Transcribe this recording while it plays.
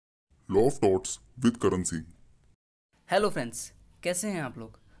Law of torts with Karan Singh. Hello friends, कैसे हैं आप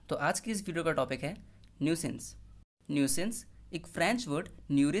लोग। तो आज की इस वीडियो का टॉपिक है न्यूसेंस। न्यूसेंस एक फ्रेंच वर्ड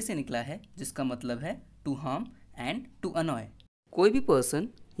न्यूरे से निकला है, जिसका मतलब है टू हार्म एंड टू अनॉय। कोई भी पर्सन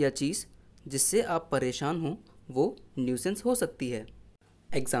या चीज़ जिससे आप परेशान हो वो न्यूसेंस हो सकती है।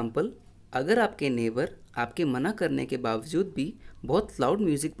 एग्जाम्पल, अगर आपके नेबर आपके मना करने के बावजूद भी बहुत लाउड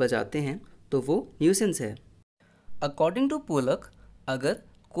म्यूज़िक बजाते हैं तो वो न्यूसेंस है। अकॉर्डिंग टू पोलक, अगर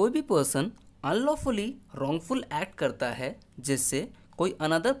कोई भी पर्सन अनलॉफुली रॉन्गफुल एक्ट करता है जिससे कोई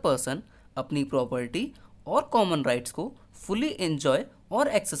अनदर पर्सन अपनी प्रॉपर्टी और कॉमन राइट्स को फुली एंजॉय और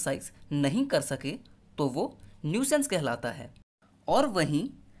एक्सरसाइज नहीं कर सके तो वो न्यूसेंस कहलाता है। और वहीं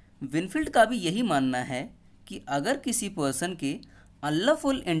विनफील्ड का भी यही मानना है कि अगर किसी पर्सन के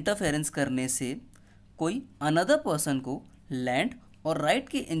अनलॉफुल इंटरफेरेंस करने से कोई अनदर पर्सन को लैंड और राइट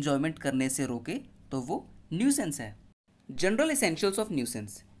की एंजॉयमेंट करने से रोके तो वो न्यूसेंस है। General essentials of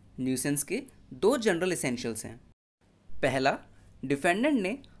nuisance. Nuisance के दो जनरल एसेंशियल्स हैं। पहला, डिफेंडेंट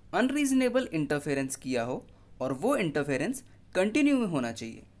ने अनरीजनेबल इंटरफेरेंस किया हो और वो इंटरफेरेंस कंटिन्यू में होना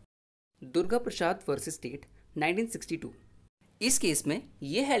चाहिए। Durga Prasad versus state 1962। इस केस में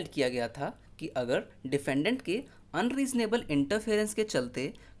ये हेल्ड किया गया था कि अगर डिफेंडेंट के अनरीजनेबल इंटरफेरेंस के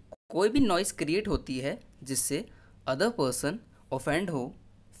चलते कोई भी नॉइस क्रिएट होती है जिससे अदर पर्सन ऑफेंड हो,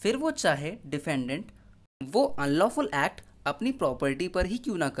 फिर वो चाहे डिफेंडेंट वो अनलॉफुल एक्ट अपनी प्रॉपर्टी पर ही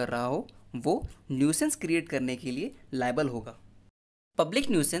क्यों ना कर रहा हो, वो न्यूसेंस क्रिएट करने के लिए लायबल होगा। पब्लिक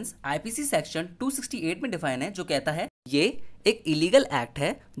न्यूसेंस I.P.C सेक्शन 268 में डिफाइन है, जो कहता है ये एक इलीगल एक्ट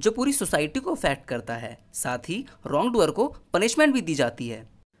है जो पूरी सोसाइटी को अफेक्ट करता है, साथ ही रॉन्ग डूअर को पनिशमेंट भी दी जाती है।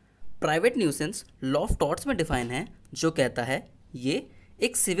 Private nuisance law of torts में डिफाइन है, जो कहता है ये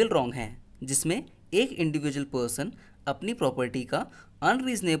एक सिविल रॉन्ग है जिसमें एक इंडिविजुअल पर्सन अपनी प्रॉपर्टी का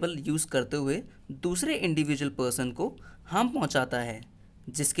अनरीजनेबल यूज़ करते हुए दूसरे इंडिविजुअल पर्सन को हार्म पहुंचाता है,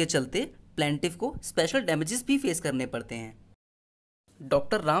 जिसके चलते प्लेंटिफ को स्पेशल डैमेजेस भी फेस करने पड़ते हैं।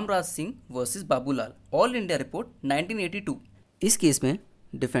 Doctor Ramraj Singh versus Babulal, all India report 1982। इस केस में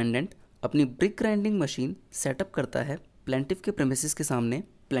डिफेंडेंट अपनी ब्रिक ग्राइंडिंग मशीन सेटअप करता है प्लेंटिफ के प्रेमिसेस के सामने।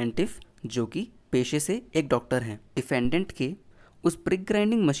 प्लेंटिफ, जो कि पेशे से एक डॉक्टर हैं, डिफेंडेंट के उस ब्रिक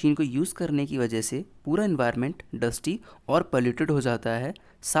ग्राइंडिंग मशीन को यूज़ करने की वजह से पूरा इन्वायरमेंट डस्टी और पोल्यूटेड हो जाता है।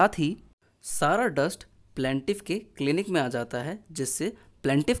 साथ ही सारा डस्ट प्लेंटिफ के क्लिनिक में आ जाता है, जिससे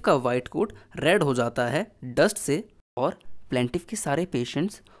प्लेंटिफ का वाइट कोट रेड हो जाता है डस्ट से, और प्लेंटिफ के सारे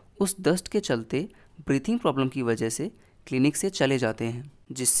पेशेंट्स उस डस्ट के चलते ब्रीथिंग प्रॉब्लम की वजह से क्लिनिक से चले जाते हैं,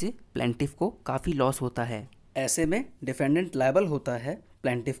 जिससे प्लेंटिफ को काफ़ी लॉस होता है। ऐसे में डिफेंडेंट लायबल होता है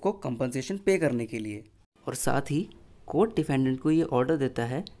प्लेंटिफ को कंपनसेशन पे करने के लिए, और साथ ही कोर्ट डिफेंडेंट को ये ऑर्डर देता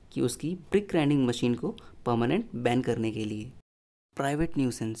है कि उसकी ब्रिक ग्राइंडिंग मशीन को परमानेंट बैन करने के लिए। Private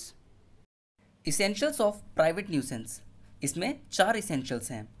nuisance. Essentials of private nuisance. इसमें 4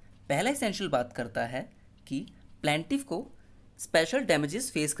 इसेंशियल्स हैं। पहला इसेंशियल बात करता है कि प्लेंटिफ को स्पेशल डैमेजेस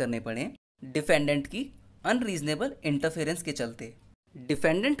फेस करने पड़े डिफेंडेंट की अनरीजनेबल इंटरफेरेंस के चलते।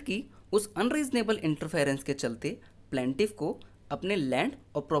 डिफेंडेंट की उस अनरीजनेबल इंटरफेरेंस के चलते प्लेंटिफ को अपने लैंड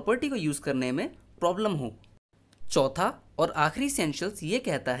और प्रॉपर्टी को यूज़ करने में प्रॉब्लम हो। चौथा और आखिरी इसेंशियल्स ये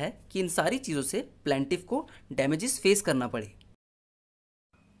कहता है कि इन सारी चीज़ों से प्लेंटिफ को डैमेजेस फेस करना पड़े।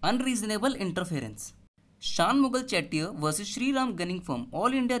 Unreasonable interference. शानमुगल Chettiar versus Shriram gunning firm,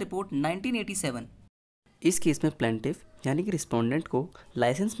 all India report 1987। इस केस में प्लेंटिफ यानी कि रिस्पोंडेंट को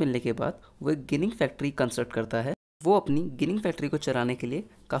लाइसेंस मिलने के बाद वो एक गिनिंग फैक्ट्री कंस्ट्रक्ट करता है। वो अपनी गिनिंग फैक्ट्री को चलाने के लिए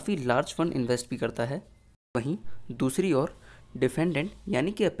काफ़ी लार्ज फंड इन्वेस्ट भी करता है। वहीं दूसरी ओर डिफेंडेंट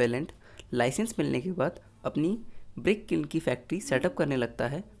यानी कि अपेलेंट लाइसेंस मिलने के बाद अपनी ब्रिक किल की फैक्ट्री सेटअप करने लगता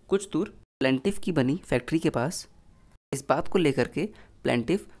है कुछ दूर प्लेंटिफ की बनी फैक्ट्री के पास। इस बात को लेकर के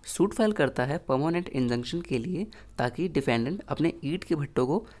प्लेंटिफ सूट फाइल करता है परमानेंट इंजंक्शन के लिए, ताकि डिफेंडेंट अपने ईंट के भट्टों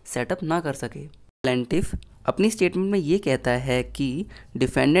को सेटअप ना कर सके। प्लेंटिफ अपनी स्टेटमेंट में ये कहता है कि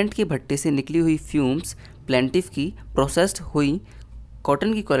डिफेंडेंट के भट्टे से निकली हुई फ्यूम्स प्लेंटिफ की प्रोसेस्ड हुई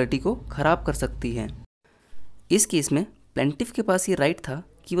कॉटन की क्वालिटी को ख़राब कर सकती हैं। इस केस में प्लेंटिफ के पास ये राइट था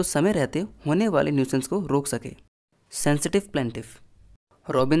कि वो समय रहते होने वाले न्यूसेंस को रोक सके। Sensitive plaintiff.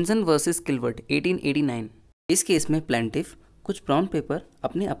 Robinson versus किल्वर्ट 1889। इस केस में प्लेंटिफ कुछ ब्राउन पेपर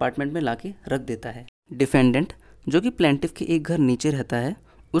अपने अपार्टमेंट में लाके रख देता है। डिफेंडेंट, जो कि प्लेंटिफ के एक घर नीचे रहता है,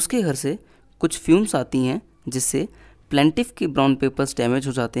 उसके घर से कुछ फ्यूम्स आती हैं जिससे प्लेंटिफ के ब्राउन पेपर्स डैमेज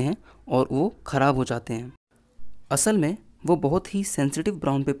हो जाते हैं और वो ख़राब हो जाते हैं। असल में वो बहुत ही सेंसिटिव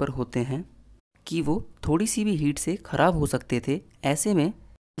ब्राउन पेपर होते हैं कि वो थोड़ी सी भी हीट से ख़राब हो सकते थे। ऐसे में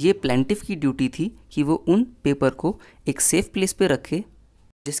ये प्लेंटिफ की ड्यूटी थी कि वो उन पेपर को एक सेफ प्लेस पे रखे,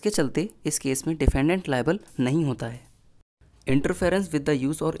 जिसके चलते इस केस में डिफेंडेंट लायबल नहीं होता है। इंटरफेरेंस विद द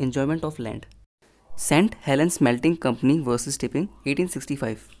यूज़ और enjoyment of land. Saint Helens smelting company versus tipping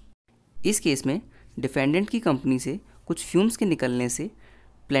 1865। इस केस में डिफेंडेंट की कंपनी से कुछ फ्यूम्स के निकलने से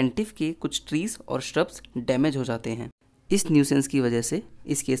प्लेंटिफ के कुछ ट्रीज और श्रब्स डैमेज हो जाते हैं। इस न्यूसेंस की वजह से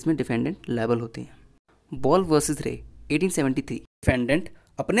इस केस में डिफेंडेंट लायबल होते हैं। बॉल वर्सेस रे 1873। डिफेंडेंट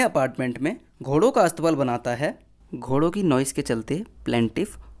अपने अपार्टमेंट में घोड़ों का अस्तबल बनाता है। घोड़ों की नॉइस के चलते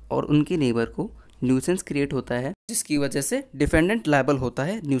प्लेंटिफ और उनके नेबर को न्यूसेंस क्रिएट होता है, जिसकी वजह से डिफेंडेंट लायबल होता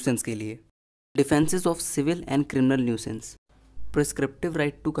है न्यूसेंस के लिए। Defences of civil and criminal nuisance. Prescriptive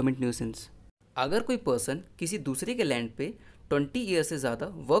right to commit nuisance. अगर कोई पर्सन किसी दूसरे के लैंड पे 20 ईयर से ज़्यादा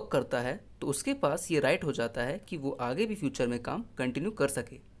वर्क करता है तो उसके पास ये राइट हो जाता है कि वो आगे भी फ्यूचर में काम कंटिन्यू कर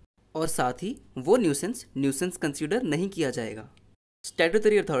सके, और साथ ही वो न्यूसेंस कंसीडर नहीं किया जाएगा।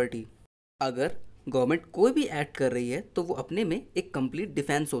 Statutory authority. अगर गवर्नमेंट कोई भी एक्ट कर रही है तो वो अपने में एक कंप्लीट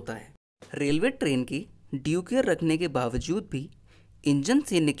डिफेंस होता है। रेलवे ट्रेन की ड्यू केयर रखने के बावजूद भी इंजन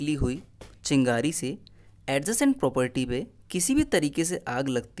से निकली हुई चिंगारी से एडजेसेंट प्रॉपर्टी पे किसी भी तरीके से आग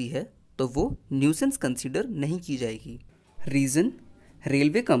लगती है तो वो न्यूसेंस कंसीडर नहीं की जाएगी। रीज़न,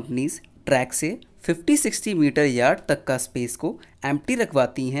 रेलवे कंपनीज ट्रैक से 50-60 मीटर यार्ड तक का स्पेस को एम्प्टी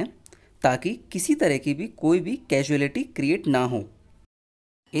रखवाती हैं ताकि किसी तरह की भी कोई भी कैजुअलिटी क्रिएट ना हो।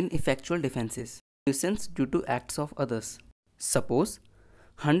 इनइफेक्चुअल defences. Nuisance due to acts of others. Suppose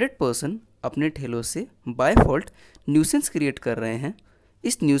 100% अपने ठेलों से बाय फॉल्ट न्यूसेंस क्रिएट कर रहे हैं।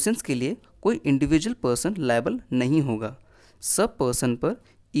 इस न्यूसेंस के लिए कोई इंडिविजुअल पर्सन लायबल नहीं होगा, सब पर्सन पर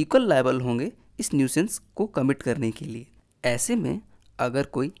इक्वल लायबल होंगे इस न्यूसेंस को कमिट करने के लिए। ऐसे में अगर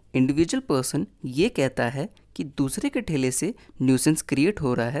कोई इंडिविजुअल पर्सन ये कहता है कि दूसरे के ठेले से न्यूसेंस क्रिएट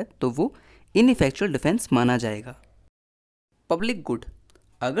हो रहा है तो वो इनइफेक्चुअल डिफेंस माना जाएगा। Public good.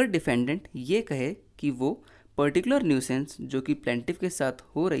 अगर डिफेंडेंट ये कहे कि वो पर्टिकुलर न्यूसेंस जो कि प्लेंटिफ के साथ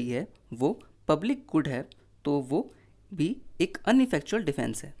हो रही है वो पब्लिक गुड है तो वो भी एक अनइफेक्चुअल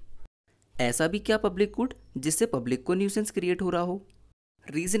डिफेंस है। ऐसा भी क्या पब्लिक गुड जिससे पब्लिक को न्यूसेंस क्रिएट हो रहा हो।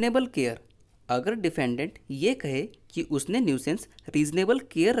 Reasonable care. अगर डिफेंडेंट ये कहे कि उसने न्यूसेंस रीजनेबल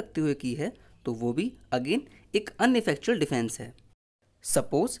केयर रखते हुए की है तो वो भी अगेन एक अनइफेक्चुअल डिफेंस है।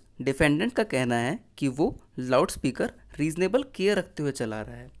 सपोज डिफेंडेंट का कहना है कि वो लाउड स्पीकर रीजनेबल केयर रखते हुए चला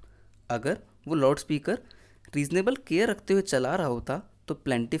रहा है। अगर वो लाउड स्पीकर रीजनेबल केयर रखते हुए चला रहा होता तो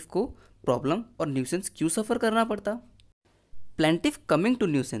प्लेंटिफ को प्रॉब्लम और न्यूसेंस क्यों सफ़र करना पड़ता। Plaintiff coming to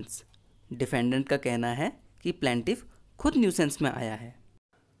nuisance. Defendant का कहना है कि प्लेंटिफ खुद न्यूसेंस में आया है।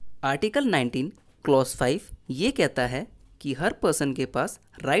 आर्टिकल 19 क्लॉज 5 ये कहता है कि हर पर्सन के पास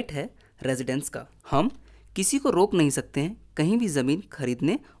राइट है रेजिडेंस का। हम किसी को रोक नहीं सकते हैं कहीं भी ज़मीन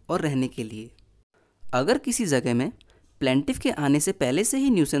खरीदने और रहने के लिए। अगर किसी जगह में प्लेंटिफ के आने से पहले से ही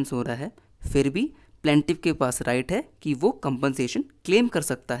न्यूसेंस हो रहा है फिर भी प्लेंटिफ के पास राइट है कि वो कंपनसेशन क्लेम कर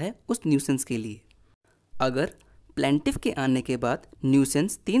सकता है उस न्यूसेंस के लिए। अगर प्लेंटिफ के आने के बाद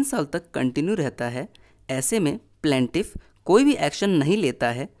न्यूसेंस 3 साल तक कंटिन्यू रहता है, ऐसे में प्लेंटिफ कोई भी एक्शन नहीं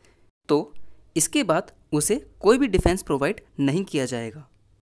लेता है तो इसके बाद उसे कोई भी डिफेंस प्रोवाइड नहीं किया जाएगा।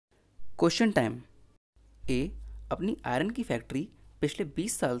 Question time. ए अपनी आयरन की फैक्ट्री पिछले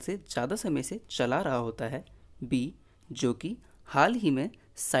 20 साल से ज़्यादा समय से चला रहा होता है। बी जो कि हाल ही में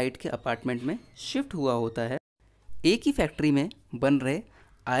साइट के अपार्टमेंट में शिफ्ट हुआ होता है। ए की फैक्ट्री में बन रहे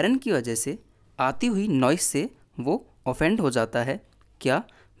आयरन की वजह से आती हुई नॉइस से वो ऑफेंड हो जाता है। क्या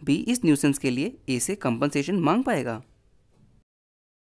बी इस न्यूसेंस के लिए ए से कंपनसेशन मांग पाएगा।